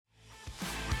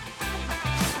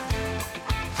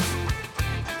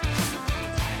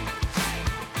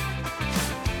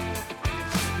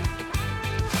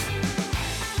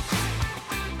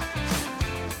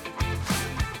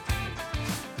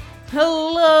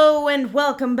Hello and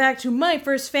welcome back to My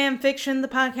First Fan Fiction, the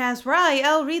podcast where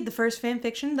I'll read the first fan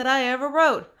fiction that I ever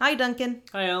wrote. Hi, Duncan.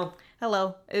 Hi, Al.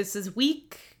 Hello. This is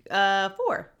week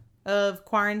 4 of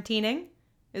quarantining.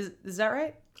 Is that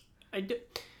right?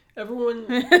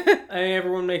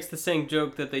 Everyone makes the same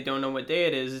joke that they don't know what day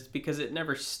it is. It's because it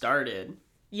never started.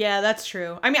 Yeah, that's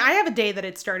true. I mean, I have a day that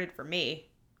it started for me.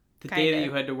 The day that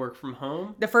you had to work from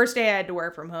home? The first day I had to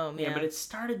work from home, yeah. Yeah, but it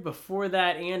started before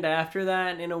that and after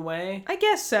that, in a way. I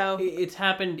guess so. It's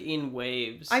happened in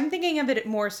waves. I'm thinking of it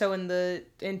more so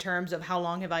in terms of how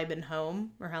long have I been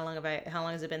home, or how long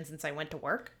has it been since I went to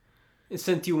work?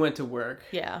 Since you went to work.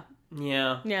 Yeah.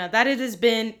 Yeah. Yeah,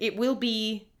 it will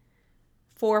be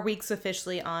 4 weeks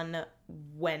officially on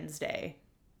Wednesday,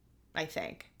 I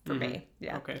think, for me.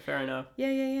 Yeah. Okay, fair enough.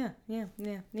 Yeah.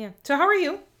 So how are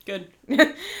you? Good.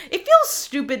 It feels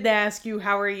stupid to ask you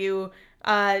how are you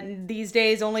these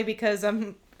days, only because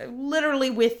I'm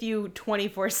literally with you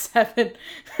 24/7.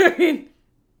 I mean,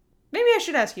 maybe I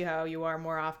should ask you how you are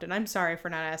more often. I'm sorry for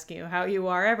not asking you how you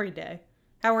are every day.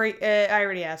 How are you? I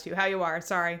already asked you how you are.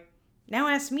 Sorry. Now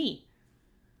ask me.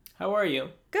 How are you?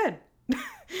 Good.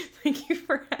 Thank you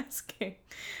for asking.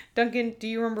 Duncan, do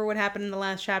you remember what happened in the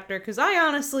last chapter? Because I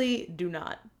honestly do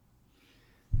not.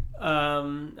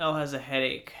 Elle has a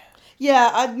headache.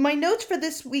 Yeah, my notes for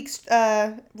this week's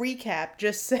recap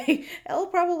just say Elle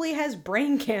probably has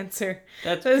brain cancer.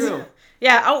 That's true.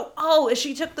 Yeah, oh,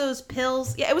 she took those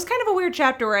pills. Yeah, it was kind of a weird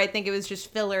chapter where I think it was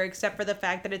just filler, except for the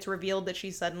fact that it's revealed that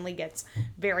she suddenly gets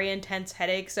very intense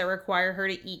headaches that require her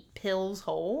to eat pills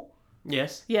whole.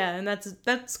 Yes. Yeah, and that's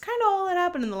kind of all that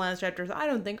happened in the last chapter, so I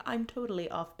don't think I'm totally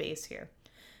off base here.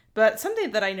 But something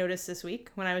that I noticed this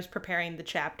week when I was preparing the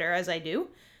chapter, as I do,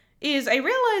 is I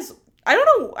realized, I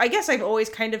don't know, I guess I've always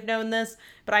kind of known this,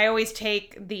 but I always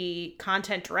take the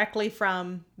content directly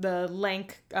from the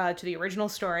link to the original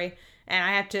story, and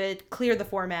I have to clear the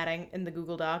formatting in the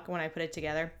Google Doc when I put it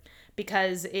together,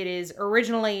 because it is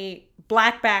originally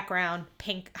black background,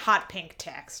 hot pink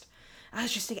text. I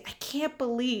was just thinking, I can't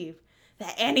believe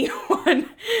that anyone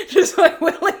just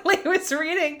willingly was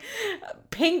reading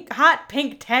hot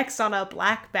pink text on a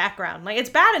black background. Like,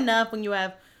 it's bad enough when you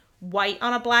have white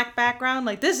on a black background.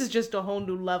 Like, this is just a whole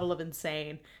new level of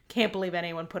insane. Can't believe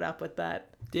anyone put up with that.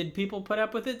 Did people put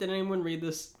up with it? Did anyone read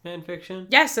this fan fiction?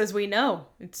 Yes, as we know.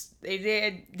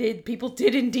 People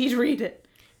did indeed read it.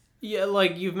 Yeah,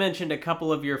 like you've mentioned a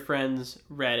couple of your friends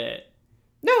read it.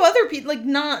 No, other people, like,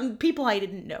 not people I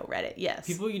didn't know read it, yes.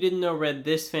 People you didn't know read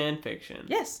this fan fiction.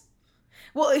 Yes.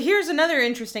 Well, here's another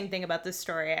interesting thing about this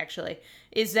story, actually,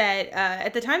 is that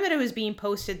at the time that it was being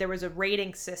posted, there was a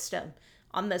rating system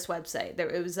on this website.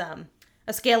 It was a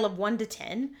scale of 1 to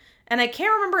 10, and I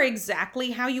can't remember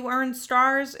exactly how you earn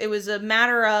stars. It was a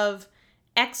matter of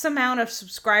X amount of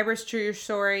subscribers to your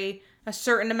story, a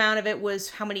certain amount of it was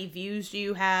how many views do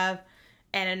you have,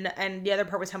 and the other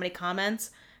part was how many comments.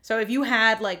 So if you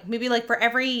had, maybe for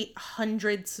every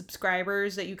 100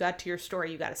 subscribers that you got to your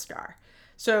story, you got a star.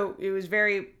 So it was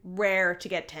very rare to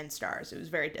get 10 stars. It was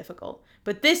very difficult.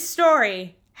 But this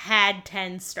story had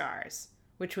 10 stars,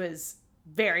 which was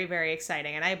very, very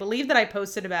exciting. And I believe that I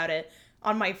posted about it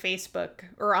on my Facebook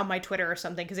or on my Twitter or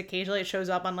something, because occasionally it shows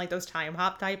up on those time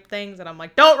hop type things. And I'm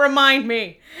like, don't remind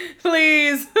me,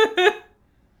 please.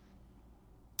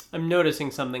 I'm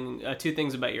noticing something, 2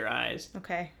 things about your eyes.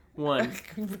 Okay. 1.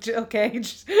 Okay.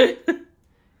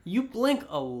 You blink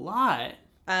a lot.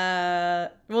 Well,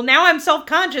 now I'm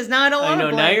self-conscious. Now I don't want to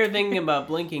blink. I know, now you're thinking about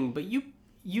blinking, but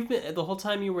you've been, the whole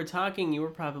time you were talking, you were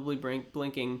probably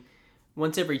blinking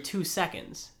once every 2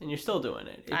 seconds, and you're still doing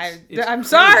it. I'm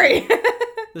sorry.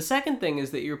 The second thing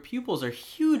is that your pupils are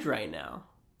huge right now.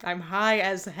 I'm high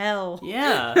as hell.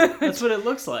 Yeah, that's what it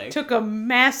looks like. Took a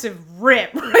massive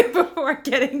rip right before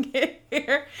getting in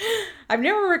here. I've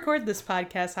never recorded this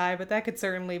podcast high, but that could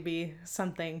certainly be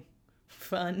something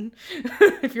fun.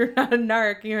 If you're not a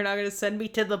narc, you're not going to send me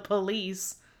to the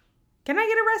police. Can I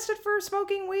get arrested for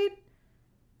smoking weed?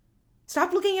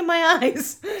 Stop looking in my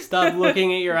eyes. Stop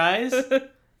looking at your eyes?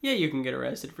 Yeah, you can get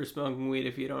arrested for smoking weed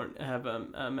if you don't have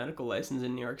a medical license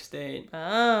in New York State.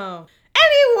 Oh.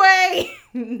 Anyway,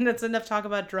 that's enough talk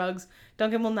about drugs.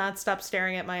 Duncan will not stop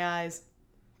staring at my eyes.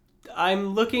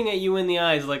 I'm looking at you in the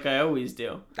eyes like I always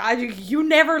do. You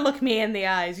never look me in the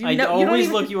eyes. I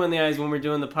always look you in the eyes when we're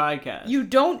doing the podcast. You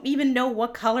don't even know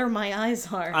what color my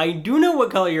eyes are. I do know what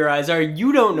color your eyes are.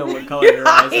 You don't know what color your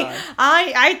eyes are.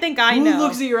 I think I know. Who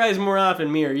looks at your eyes more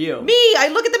often, me or you? Me! I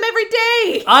look at them every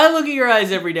day! I look at your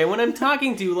eyes every day. When I'm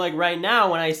talking to you, like right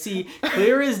now, when I see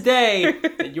clear as day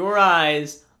that your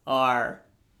eyes are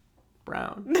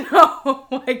brown. Oh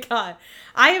my god.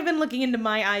 I have been looking into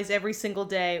my eyes every single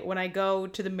day when I go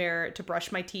to the mirror to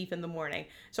brush my teeth in the morning.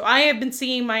 So I have been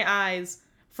seeing my eyes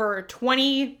for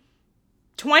 20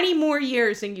 more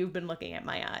years than you've been looking at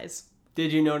my eyes.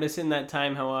 Did you notice in that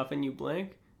time how often you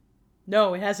blink?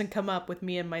 No, it hasn't come up with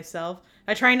me and myself.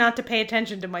 I try not to pay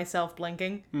attention to myself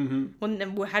blinking.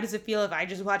 Mm-hmm. How does it feel if I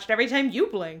just watched every time you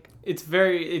blink?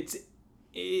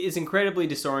 It's incredibly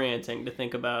disorienting to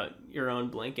think about your own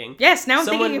blinking. Yes, now I'm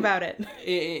thinking about it.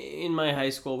 In my high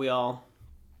school, we all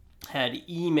had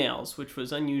emails, which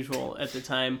was unusual at the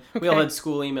time. Okay. We all had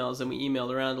school emails, and we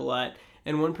emailed around a lot.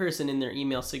 And one person in their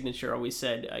email signature always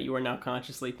said, you are now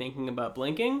consciously thinking about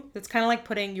blinking. It's kind of like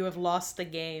putting "you have lost the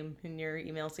game" in your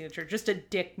email signature. Just a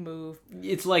dick move.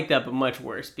 It's like that, but much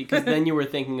worse, because then you were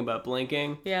thinking about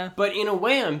blinking. Yeah. But in a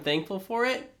way, I'm thankful for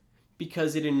it,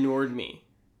 because it inured me.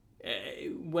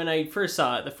 When I first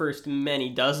saw it, the first many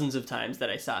dozens of times that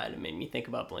I saw it, it made me think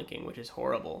about blinking, which is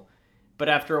horrible. But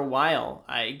after a while,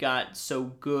 I got so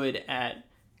good at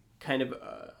kind of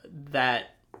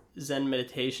that Zen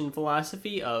meditation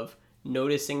philosophy of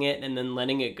noticing it and then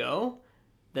letting it go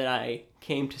that I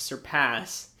came to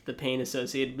surpass the pain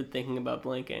associated with thinking about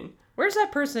blinking. Where's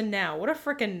that person now? What a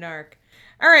frickin' narc.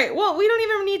 Alright, well, we don't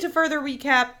even need to further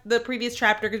recap the previous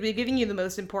chapter because we've given you the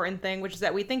most important thing, which is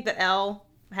that we think that Elle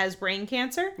has brain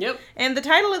cancer. Yep. And the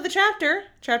title of the chapter,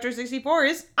 chapter 64,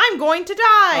 is I'm Going to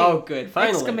Die! Oh, good.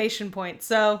 Finally. Exclamation point.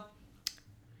 So,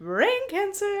 brain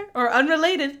cancer, or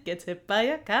unrelated, gets hit by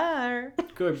a car.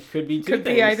 Could be two Could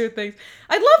things. be either things.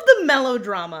 I love the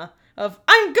melodrama of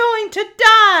I'm going to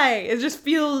die! It just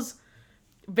feels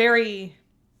very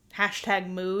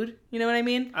 #mood. You know what I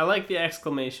mean? I like the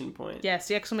exclamation point. Yes,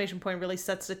 the exclamation point really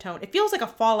sets the tone. It feels like a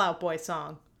Fall Out Boy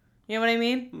song. You know what I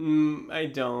mean? I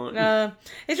don't.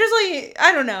 It's just like,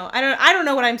 I don't know. I don't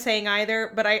know what I'm saying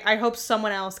either, but I hope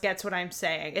someone else gets what I'm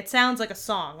saying. It sounds like a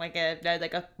song, like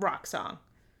a rock song.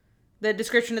 The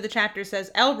description of the chapter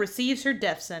says, Elle receives her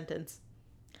death sentence.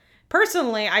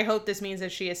 Personally, I hope this means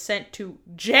that she is sent to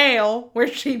jail, where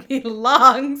she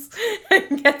belongs,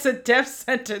 and gets a death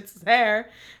sentence there.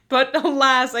 But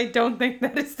alas, I don't think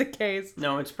that is the case.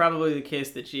 No, it's probably the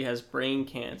case that she has brain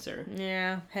cancer.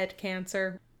 Yeah, head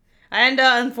cancer. And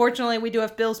unfortunately, we do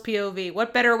have Bill's POV.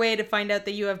 What better way to find out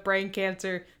that you have brain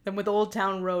cancer than with Old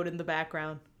Town Road in the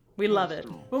background? We love it.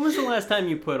 When was the last time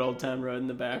you put Old Town Road in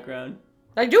the background?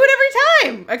 I do it every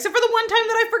time, except for the one time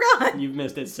that I forgot. You've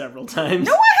missed it several times.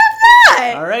 No, I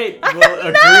have not. All right, I well,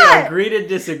 have not. agree to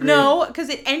disagree. No, because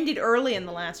it ended early in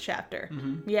the last chapter.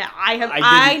 Mm-hmm. Yeah, I have.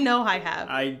 I know I have.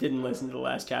 I didn't listen to the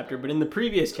last chapter, but in the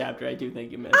previous chapter, I do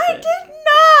think you missed I it. did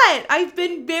not. I've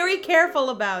been very careful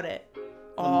about it.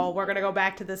 Oh, we're gonna go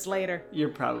back to this later. You're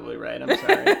probably right. I'm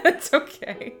sorry. It's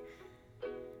okay.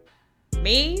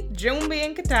 Me, Junbi,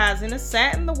 and Katazina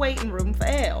sat in the waiting room for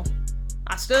Elle.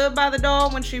 I stood by the door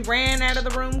when she ran out of the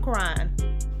room crying.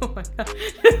 Oh my god.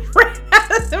 Ran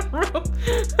out of the room.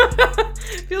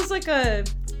 Feels like a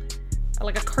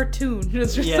cartoon.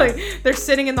 It's just like they're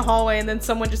sitting in the hallway and then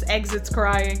someone just exits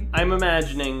crying. I'm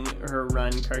imagining her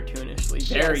run cartoonishly.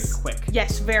 Very quick.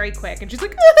 Yes, very quick. And she's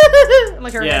like,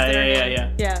 like her head's in her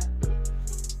hand. Yeah.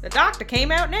 The doctor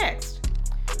came out next.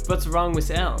 What's wrong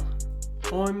with Elle?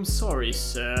 I'm sorry,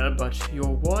 sir, but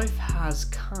your wife has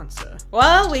cancer.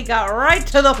 Well, we got right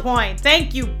to the point.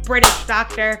 Thank you, British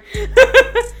doctor.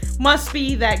 Must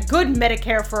be that good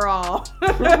Medicare for all.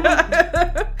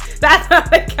 That's how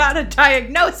they got a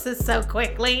diagnosis so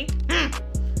quickly. I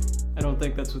don't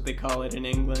think that's what they call it in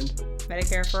England.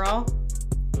 Medicare for all?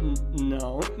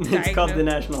 No, it's called the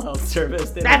National Health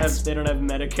Service. They don't have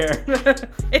Medicare.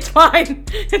 It's fine.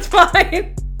 It's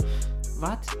fine.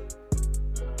 What?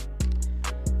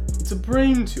 It's a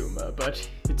brain tumor, but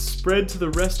it's spread to the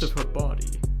rest of her body.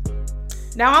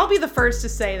 Now, I'll be the first to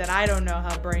say that I don't know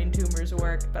how brain tumors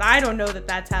work, but I don't know that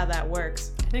that's how that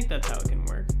works. I think that's how it can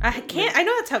work. I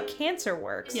know that's how cancer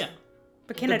works. Yeah.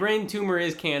 But the brain tumor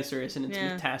is cancerous and it's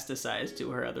metastasized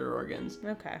to her other organs.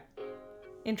 Okay.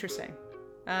 Interesting.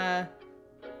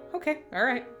 Okay. All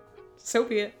right. So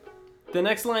be it. The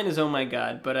next line is, "Oh my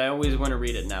god," but I always want to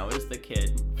read it now. Is the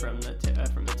kid from the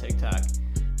TikTok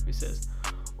who says,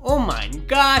 "Oh mein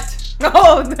Gott!"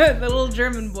 Oh, the little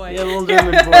German boy. Yeah, the little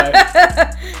German boy.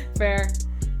 Fair.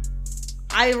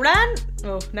 I ran.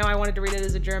 Oh, now I wanted to read it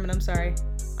as a German. I'm sorry.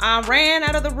 I ran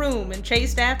out of the room and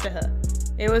chased after her.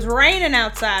 It was raining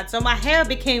outside, so my hair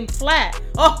became flat.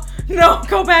 Oh no!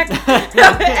 Go back.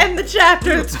 End the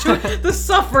chapter. The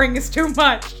suffering is too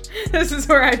much. This is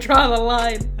where I draw the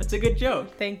line. That's a good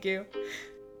joke. Thank you.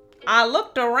 I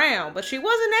looked around, but she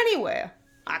wasn't anywhere.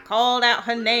 I called out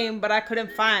her name, but I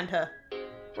couldn't find her.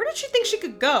 Where did she think she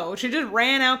could go? She just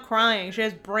ran out crying. She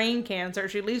has brain cancer.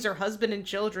 She leaves her husband and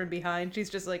children behind. She's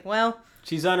just like, well...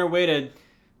 She's on her way to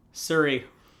Surrey.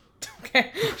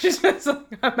 Okay. She's just like,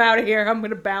 I'm out of here. I'm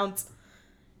going to bounce.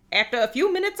 After a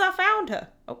few minutes, I found her.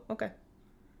 Oh, okay.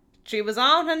 She was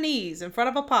on her knees in front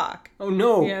of a park. Oh,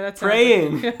 no. Yeah, that's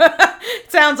praying. It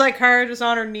sounds like her just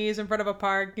on her knees in front of a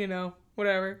park,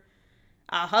 whatever.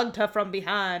 I hugged her from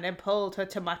behind and pulled her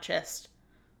to my chest.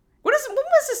 What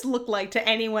does this look like to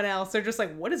anyone else? They're just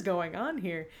like, what is going on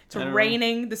here? It's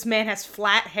raining. This man has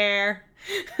flat hair.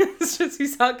 It's just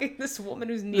he's hugging this woman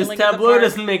who's kneeling. This tableau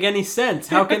doesn't make any sense.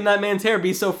 How can that man's hair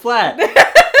be so flat?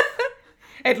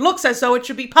 It looks as though it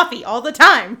should be puffy all the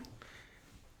time.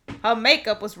 Her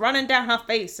makeup was running down her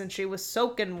face and she was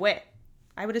soaking wet.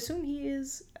 I would assume he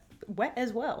is wet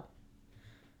as well.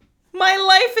 My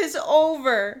life is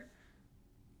over.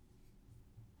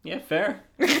 Yeah, fair.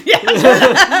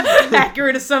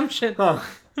 Accurate assumption. Huh.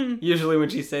 Usually when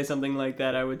she says something like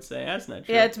that, I would say, that's not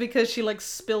true. Yeah, it's because she,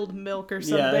 spilled milk or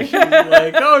something. Yeah, she's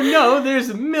like, oh no,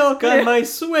 there's milk on my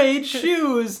suede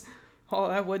shoes. Oh,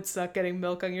 that would suck, getting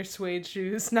milk on your suede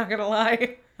shoes, not gonna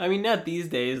lie. I mean, not these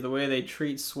days. The way they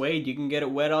treat suede, you can get it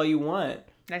wet all you want.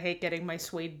 I hate getting my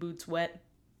suede boots wet.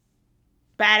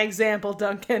 Bad example,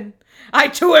 Duncan. I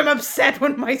too am upset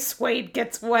when my suede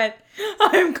gets wet.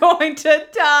 I'm going to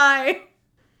die.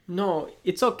 No,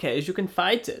 it's okay. You can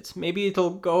fight it. Maybe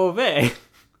it'll go away.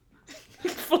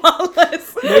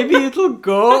 Flawless. Maybe it'll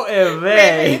go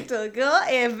away. Maybe it'll go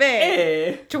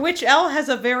away. To which Elle has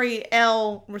a very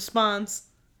Elle response.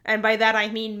 And by that I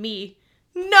mean me.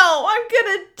 No, I'm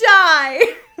gonna die.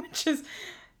 Which is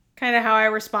kind of how I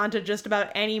respond to just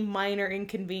about any minor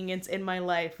inconvenience in my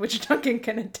life, which Duncan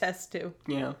can attest to.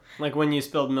 Yeah, like when you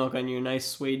spilled milk on your nice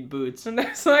suede boots. And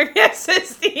it's like, this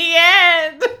is the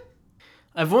end.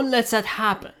 I won't let that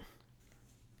happen.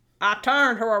 I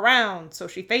turned her around, so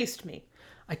she faced me.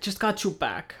 I just got you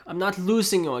back. I'm not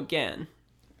losing you again.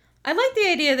 I like the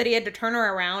idea that he had to turn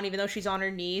her around even though she's on her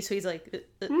knees, so he's like...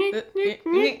 She's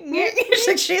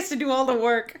like, she has to do all the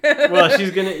work. Well,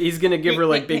 he's gonna give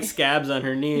her big scabs on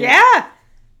her knees. Yeah!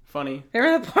 Funny.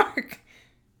 They're in the park.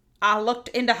 I looked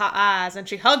into her eyes and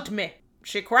she hugged me.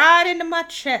 She cried into my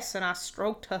chest and I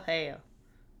stroked her hair.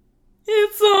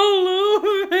 It's all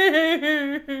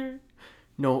over.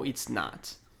 No, it's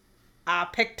not. I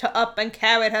picked her up and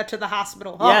carried her to the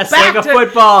hospital. Yes, like a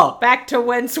football. Back to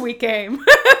whence we came.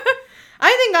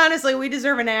 I think, honestly, we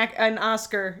deserve an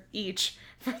Oscar each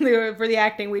for the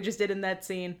acting we just did in that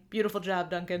scene. Beautiful job,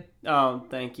 Duncan. Oh,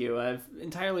 thank you. I've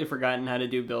entirely forgotten how to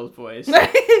do Bill's voice.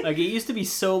 It used to be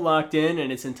so locked in,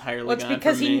 and it's entirely gone from me. It's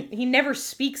because he never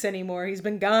speaks anymore. He's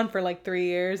been gone for 3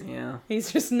 years. Yeah.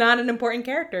 He's just not an important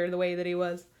character the way that he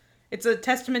was. It's a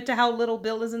testament to how little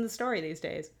Bill is in the story these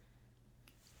days.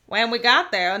 When we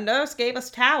got there, a nurse gave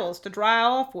us towels to dry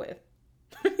off with.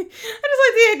 I just like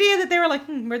the idea that they were like,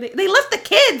 they left the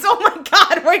kids. Oh my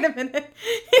God, wait a minute.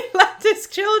 He left his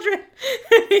children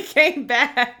and he came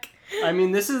back. I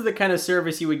mean, this is the kind of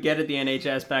service you would get at the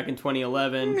NHS back in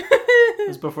 2011. It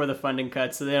was before the funding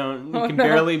cut, so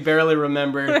barely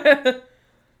remember.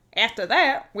 After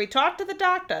that, we talked to the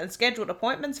doctor and scheduled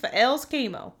appointments for Elle's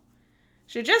chemo.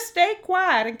 She just stayed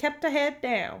quiet and kept her head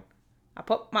down. I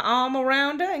put my arm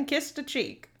around her and kissed her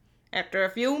cheek. After a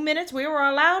few minutes, we were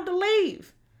allowed to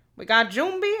leave. We got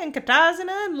Jumbi and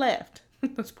Katazina and left.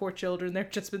 Those poor children,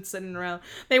 they've just been sitting around.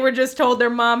 They were just told their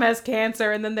mom has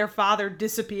cancer and then their father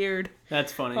disappeared.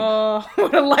 That's funny. Oh,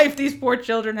 what a life these poor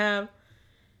children have.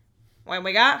 When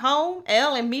we got home,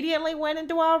 Elle immediately went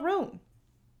into our room.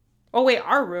 Oh wait,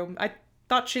 our room? I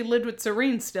thought she lived with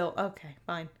Serene still. Okay,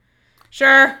 fine.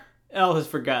 Sure. Elle has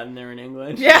forgotten they're in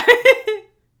England. Yeah.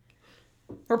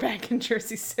 We're back in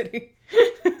Jersey City.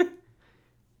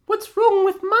 What's wrong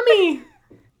with Mummy?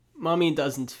 Mummy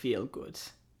doesn't feel good.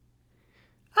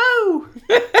 Oh!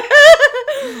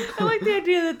 I like the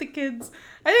idea that the kids...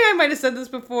 I think I might have said this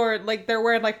before. They're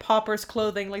wearing, paupers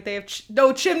clothing. They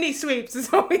have... chimney sweeps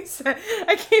is what we said.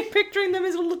 I keep picturing them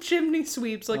as little chimney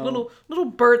sweeps. Little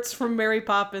Berts from Mary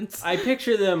Poppins. I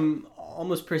picture them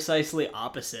almost precisely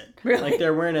opposite. Really?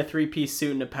 They're wearing a 3-piece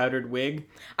suit and a powdered wig.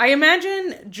 I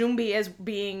imagine Jumbi as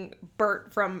being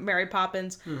Bert from Mary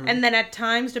Poppins. Mm-hmm. And then at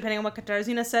times, depending on what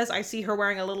Katarzyna says, I see her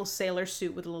wearing a little sailor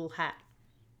suit with a little hat.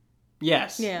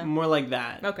 Yes. Yeah. More like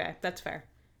that. Okay, that's fair.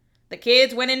 The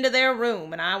kids went into their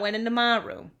room, and I went into my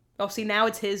room. Oh, see, now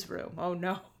it's his room. Oh,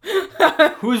 no.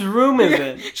 Whose room is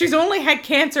it? She's only had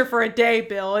cancer for a day,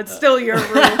 Bill. It's still your room.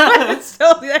 It's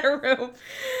still their room.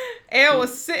 Elle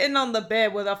was sitting on the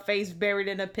bed with her face buried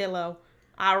in a pillow.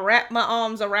 I wrapped my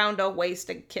arms around her waist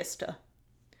and kissed her.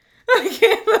 I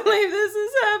can't believe this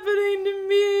is happening to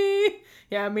me.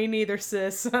 Yeah, me neither,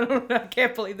 sis. I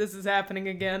can't believe this is happening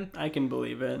again. I can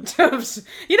believe it.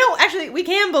 Actually, we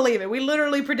can believe it. We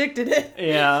literally predicted it.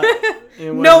 Yeah.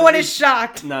 No one is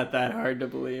shocked. Not that hard to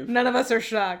believe. None of us are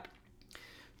shocked.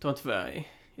 Don't worry.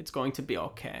 It's going to be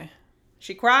okay.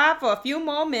 She cried for a few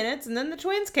more minutes, and then the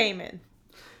twins came in.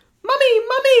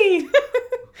 Mommy!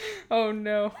 Oh,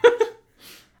 no.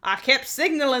 I kept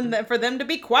signaling for them to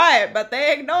be quiet, but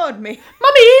they ignored me.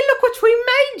 Mommy, look what we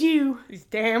made you! These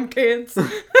damn kids.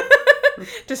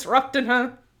 Disrupting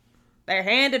her. They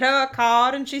handed her a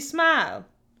card and she smiled.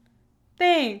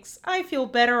 Thanks. I feel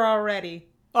better already.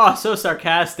 Oh, so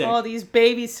sarcastic. Oh, these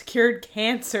babies cured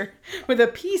cancer with a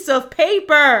piece of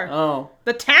paper. Oh.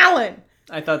 The talent.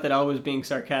 I thought that I was being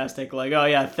sarcastic. Like, oh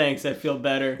yeah, thanks, I feel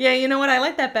better. Yeah, you know what? I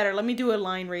like that better. Let me do a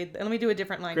line read. Let me do a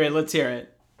different line Great, read. let's hear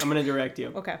it. I'm going to direct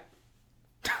you. Okay.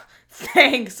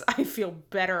 Thanks. I feel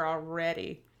better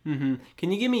already. Mm-hmm.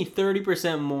 Can you give me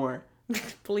 30% more?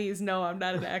 Please, no, I'm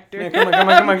not an actor. Yeah, come on.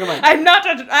 I'm not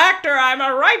an actor, I'm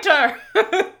a writer.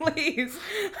 Please.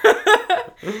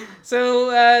 So,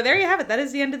 there you have it. That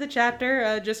is the end of the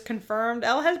chapter. Just confirmed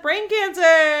Elle has brain cancer.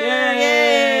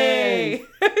 Yay!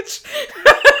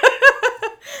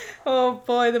 Oh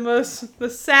boy, the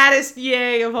saddest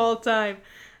yay of all time.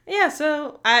 Yeah,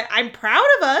 so I'm proud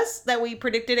of us that we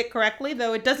predicted it correctly,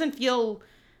 though it doesn't feel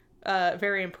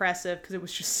very impressive because it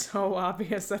was just so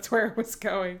obvious that's where it was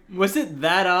going. Was it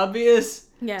that obvious?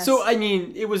 Yes. So, I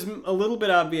mean, it was a little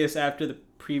bit obvious after the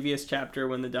previous chapter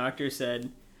when the doctor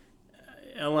said,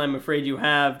 Elle, I'm afraid you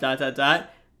have ...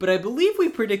 But I believe we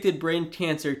predicted brain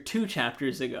cancer 2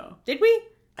 chapters ago. Did we?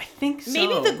 I think so.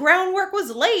 Maybe the groundwork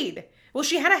was laid. Well,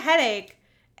 she had a headache.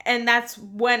 And that's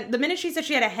when, the minute she said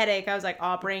she had a headache, I was like,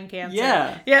 oh, brain cancer.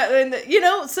 Yeah. Yeah, and,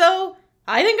 so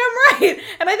I think I'm right.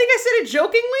 And I think I said it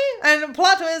jokingly, and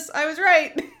plot twist, I was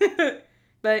right.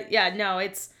 But yeah, no, I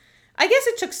guess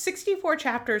it took 64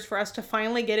 chapters for us to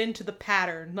finally get into the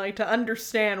pattern, like to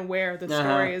understand where the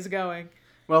story is going.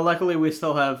 Well, luckily we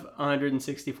still have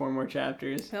 164 more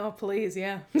chapters. Oh, please,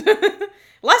 yeah.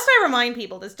 Lest I remind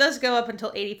people, this does go up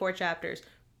until 84 chapters,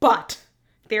 but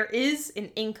there is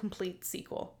an incomplete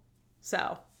sequel.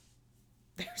 So,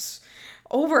 there's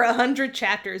over 100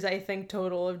 chapters, I think,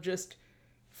 total of just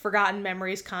Forgotten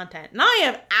Memories content. And I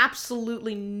have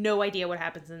absolutely no idea what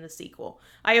happens in the sequel.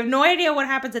 I have no idea what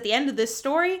happens at the end of this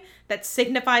story that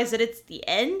signifies that it's the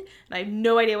end, and I have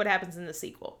no idea what happens in the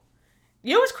sequel.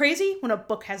 You know what's crazy? When a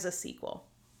book has a sequel.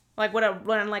 Like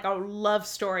when like a love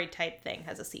story type thing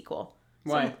has a sequel.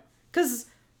 Why? Because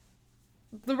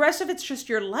the rest of it's just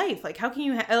your life. Like, how can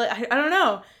you... I don't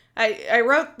know. I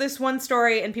wrote this one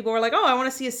story and people were like, oh, I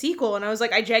want to see a sequel. And I was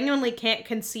like, I genuinely can't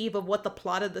conceive of what the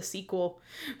plot of the sequel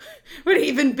would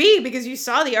even be, because you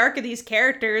saw the arc of these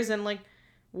characters and like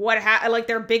like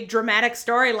their big dramatic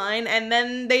storyline, and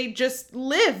then they just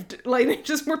lived. Like, they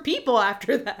just were people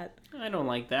after that. I don't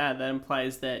like that. That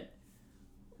implies that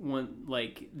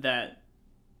that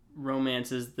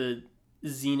romance is the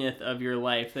zenith of your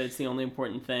life. That's the only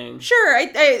important thing. Sure,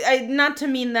 I not to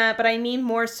mean that, but I mean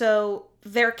more so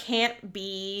there can't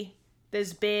be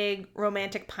this big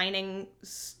romantic pining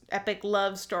epic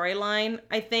love storyline,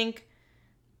 I think.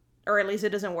 Or at least it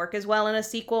doesn't work as well in a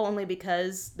sequel, only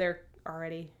because they're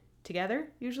already together,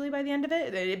 usually by the end of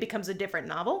it. It becomes a different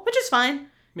novel, which is fine.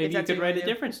 Maybe you could write a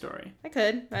different story. I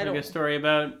could. Like a story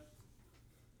about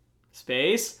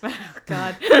space. Oh,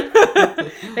 God.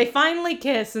 They finally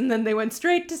kiss, and then they went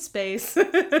straight to space.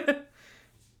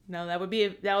 No, that would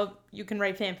be... you can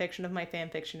write fan fiction of my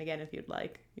fan fiction again if you'd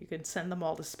like. You can send them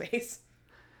all to space.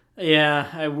 Yeah,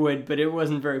 I would, but it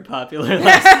wasn't very popular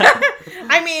last time.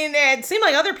 I mean, it seemed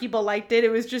like other people liked it. It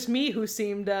was just me who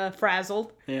seemed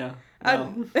frazzled. Yeah.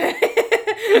 No.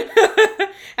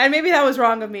 And maybe that was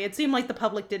wrong of me. It seemed like the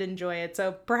public did enjoy it,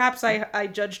 so perhaps I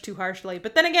judged too harshly.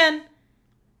 But then again,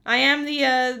 I am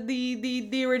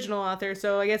the original author,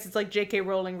 so I guess it's like J.K.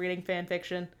 Rowling reading fan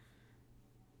fiction.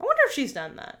 I wonder if she's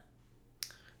done that.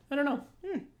 I don't know.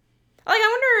 Like,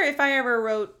 I wonder if I ever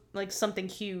wrote like something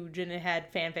huge and it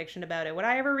had fan fiction about it. Would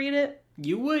I ever read it?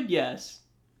 You would, yes.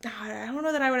 I don't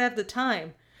know that I would have the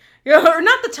time. Or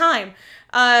not the time.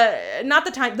 Not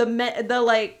the time.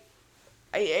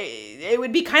 It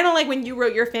would be kind of like when you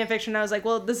wrote your fan fiction. I was like,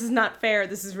 well, this is not fair.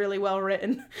 This is really well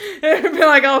written. It'd be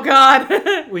like, oh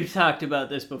God. We've talked about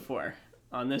this before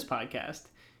on this podcast.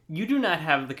 You do not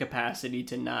have the capacity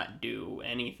to not do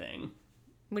anything.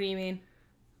 What do you mean?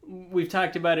 we've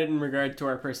talked about it in regard to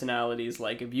our personalities.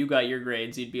 Like, if you got your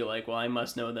grades, you'd be like, well, I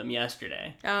must know them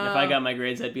yesterday. And if I got my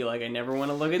grades, I'd be like, I never want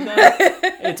to look at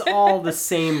them. It's all the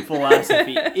same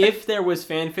philosophy. If there was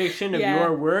fan fiction of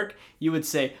your work, you would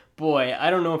say, boy, I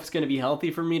don't know if it's going to be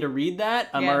healthy for me to read that.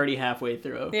 I'm already halfway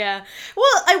through. Yeah.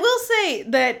 Well, I will say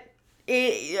that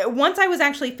once I was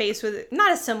actually faced with,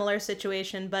 not a similar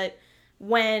situation, but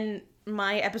when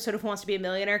my episode of Who Wants to Be a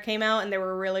Millionaire came out and there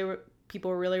were people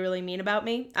were really, really mean about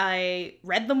me, I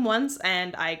read them once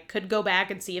and I could go back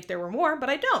and see if there were more, but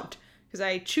I don't because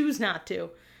I choose not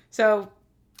to. So.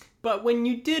 But when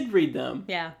you did read them.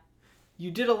 Yeah. You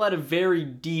did a lot of very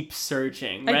deep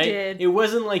searching, right? I did. It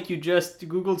wasn't like you just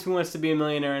Googled Who Wants to Be a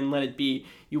Millionaire and let it be.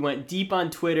 You went deep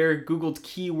on Twitter, Googled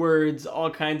keywords,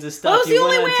 all kinds of stuff. Well, it was the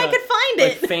only way I could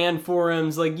find it. Fan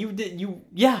forums, like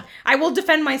yeah. I will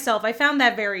defend myself. I found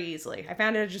that very easily. I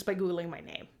found it just by Googling my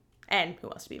name and Who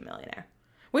Wants to Be a Millionaire.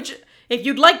 Which, if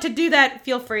you'd like to do that,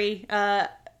 feel free.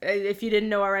 If you didn't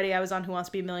know already, I was on Who Wants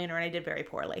to Be a Millionaire and I did very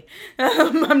poorly.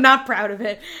 I'm not proud of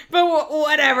it. But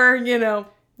whatever,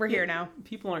 we're here now.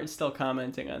 People aren't still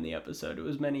commenting on the episode. It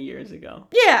was many years ago.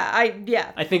 Yeah,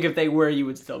 I think if they were, you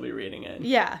would still be reading it.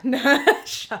 Yeah.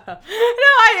 Shut up.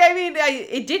 No, I mean,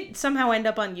 it did somehow end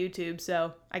up on YouTube,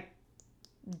 so I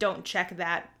don't check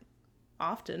that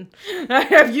often.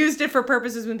 I've used it for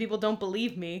purposes when people don't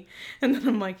believe me, and then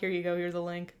I'm like, here you go, here's a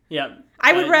link. Yeah.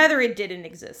 I would rather it didn't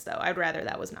exist, though. I'd rather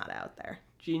that was not out there.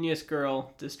 Genius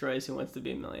girl destroys Who Wants to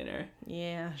Be a Millionaire.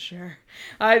 Yeah, sure.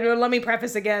 Let me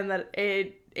preface again that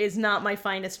it is not my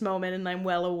finest moment, and I'm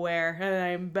well aware,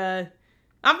 and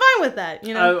I'm fine with that,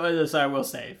 So I will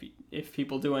say, if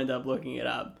people do end up looking it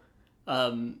up,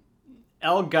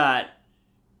 Elle got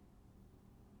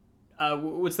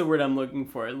what's the word I'm looking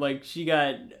for? Like, she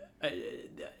got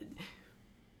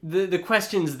the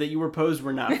questions that you were posed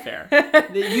were not fair.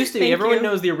 It used to be, everyone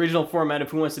knows the original format of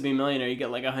Who Wants to Be a Millionaire. You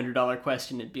get like $100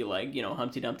 question. It'd be like,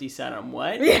 Humpty Dumpty sat on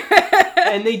what?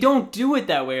 And they don't do it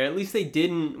that way, or at least they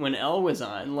didn't when Elle was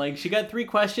on. Like, she got 3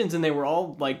 questions and they were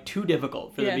all like too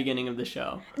difficult for the beginning of the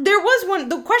show. There was one,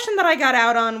 the question that I got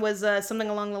out on was something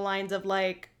along the lines of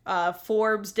like,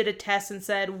 Forbes did a test and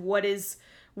said,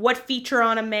 what feature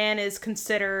on a man is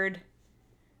considered,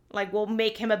 like, will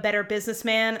make him a better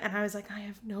businessman? And I was like, I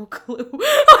have no clue.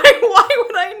 Like, why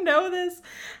would I know this?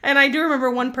 And I do remember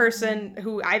one person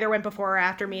who either went before or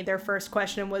after me, their first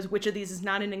question was, which of these is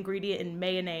not an ingredient in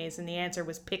mayonnaise? And the answer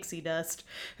was pixie dust.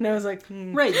 And I was like,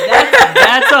 Right,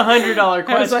 that's $100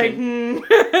 question. I was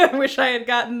like, wish I had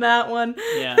gotten that one.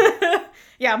 Yeah.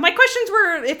 Yeah, my questions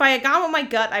were, if I had gone with my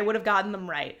gut, I would have gotten them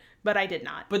right. But I did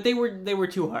not. But they were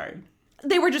too hard.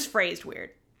 They were just phrased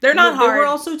weird. They're not hard. They were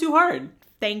also too hard.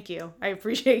 Thank you. I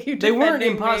appreciate you. They weren't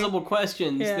defending impossible me.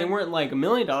 questions. Yeah. They weren't like $1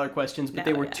 million questions, but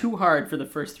they were too hard for the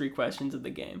first 3 questions of the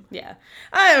game. Yeah.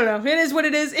 I don't know. It is what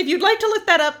it is. If you'd like to look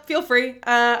that up, feel free.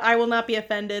 I will not be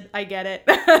offended. I get it.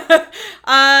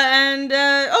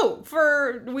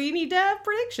 We need to have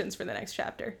predictions for the next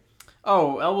chapter.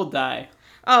 Oh, Elle will die.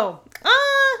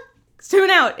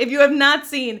 Tune out if you have not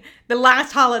seen The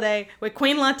Last Holiday with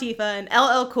Queen Latifah and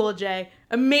LL Cool J.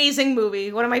 Amazing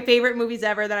movie. One of my favorite movies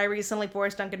ever that I recently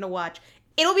forced Duncan to watch.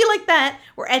 It'll be like that,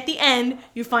 where at the end,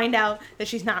 you find out that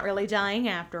she's not really dying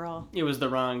after all. It was the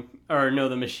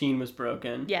machine was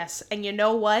broken. Yes, and you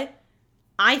know what?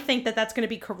 I think that that's going to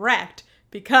be correct,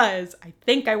 because I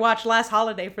think I watched Last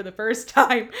Holiday for the first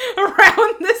time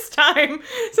around this time.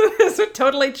 So this would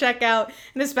totally check out.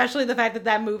 And especially the fact that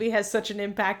that movie has such an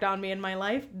impact on me in my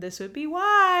life. This would be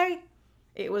why.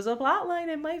 It was a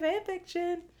plotline in my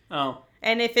fanfiction. Oh.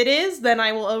 And if it is, then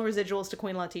I will owe residuals to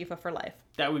Queen Latifah for life.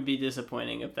 That would be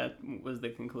disappointing if that was the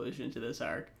conclusion to this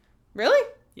arc. Really?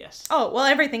 Yes. Oh, well,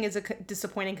 everything is a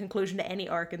disappointing conclusion to any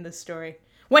arc in this story.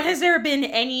 When has there been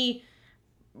any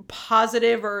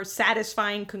positive or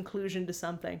satisfying conclusion to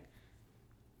something?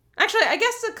 Actually, I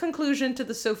guess the conclusion to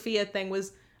the Sophia thing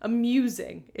was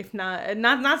amusing, if not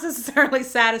necessarily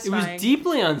satisfying. It was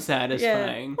deeply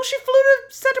unsatisfying. Yeah. Well, she flew to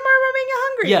Setamarwa being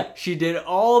hungry. Yeah, she did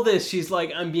all this. She's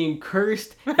like, I'm being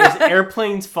cursed. There's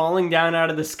airplanes falling down out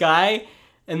of the sky.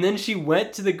 And then she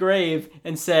went to the grave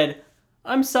and said,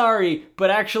 I'm sorry,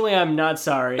 but actually I'm not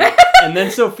sorry. And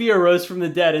then Sophia rose from the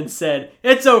dead and said,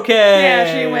 it's okay.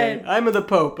 Yeah, she went. I'm the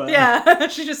Pope. Yeah,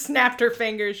 she just snapped her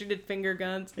fingers. She did finger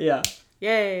guns. Yeah.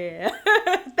 Yeah.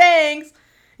 Thanks.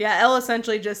 Yeah, Elle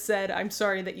essentially just said, I'm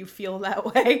sorry that you feel that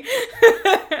way.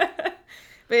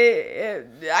 But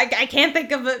I can't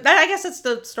think of it. I guess it's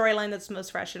the storyline that's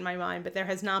most fresh in my mind, but there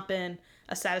has not been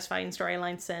a satisfying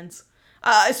storyline since.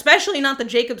 Especially not the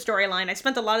Jacob storyline. I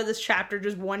spent a lot of this chapter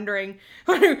just wondering,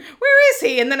 where is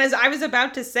he? And then as I was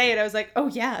about to say it, I was like, oh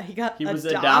yeah, he was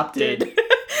adopted.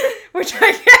 Which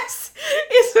I guess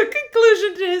is the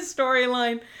conclusion to his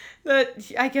storyline.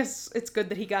 That I guess it's good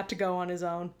that he got to go on his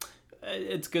own.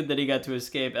 It's good that he got to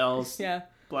escape El's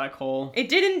black hole. It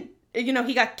didn't,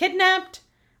 he got kidnapped.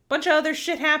 A bunch of other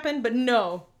shit happened, but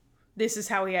no. This is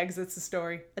how he exits the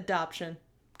story. Adoption.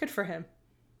 Good for him.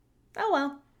 Oh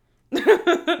well. Do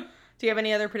you have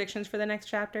any other predictions for the next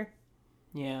chapter?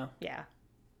 Yeah. Yeah.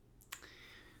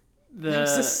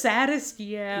 That's the saddest,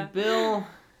 yeah. Bill,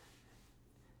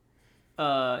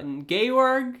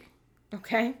 Georg.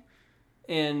 Okay.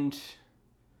 And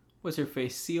what's her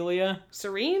face? Celia?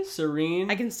 Serene?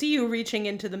 I can see you reaching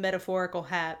into the metaphorical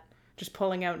hat, just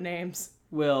pulling out names.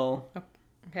 Will.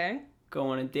 Okay. Go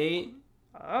on a date.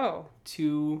 Oh.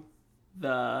 To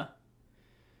the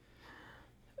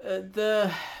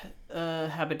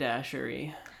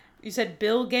haberdashery. You said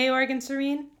Bill, Georg, and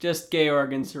Serene? Just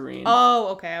Georg and Serene. Oh,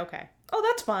 okay. Oh,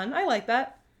 that's fun. I like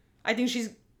that. I think she's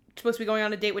supposed to be going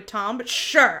on a date with Tom, but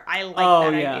sure, I like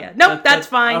that idea. Nope, that's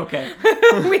fine. Okay.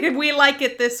 we like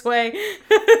it this way.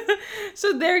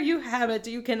 So there you have it.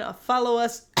 You can follow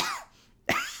us.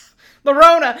 The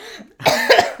Rona.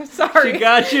 Sorry. She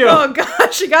got you. Oh,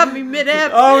 God. She got me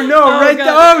mid-ep. Oh,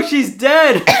 no. She's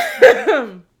dead.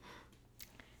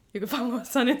 You can follow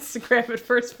us on Instagram at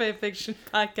First Fan Fiction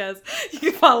Podcast. You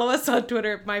can follow us on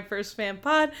Twitter at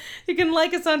MyFirstFanPod. You can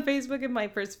like us on Facebook at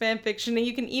MyFirstFanFiction. And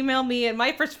you can email me at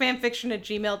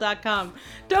MyFirstFanFiction@gmail.com.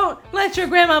 Don't let your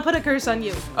grandma put a curse on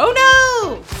you. Oh,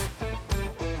 no!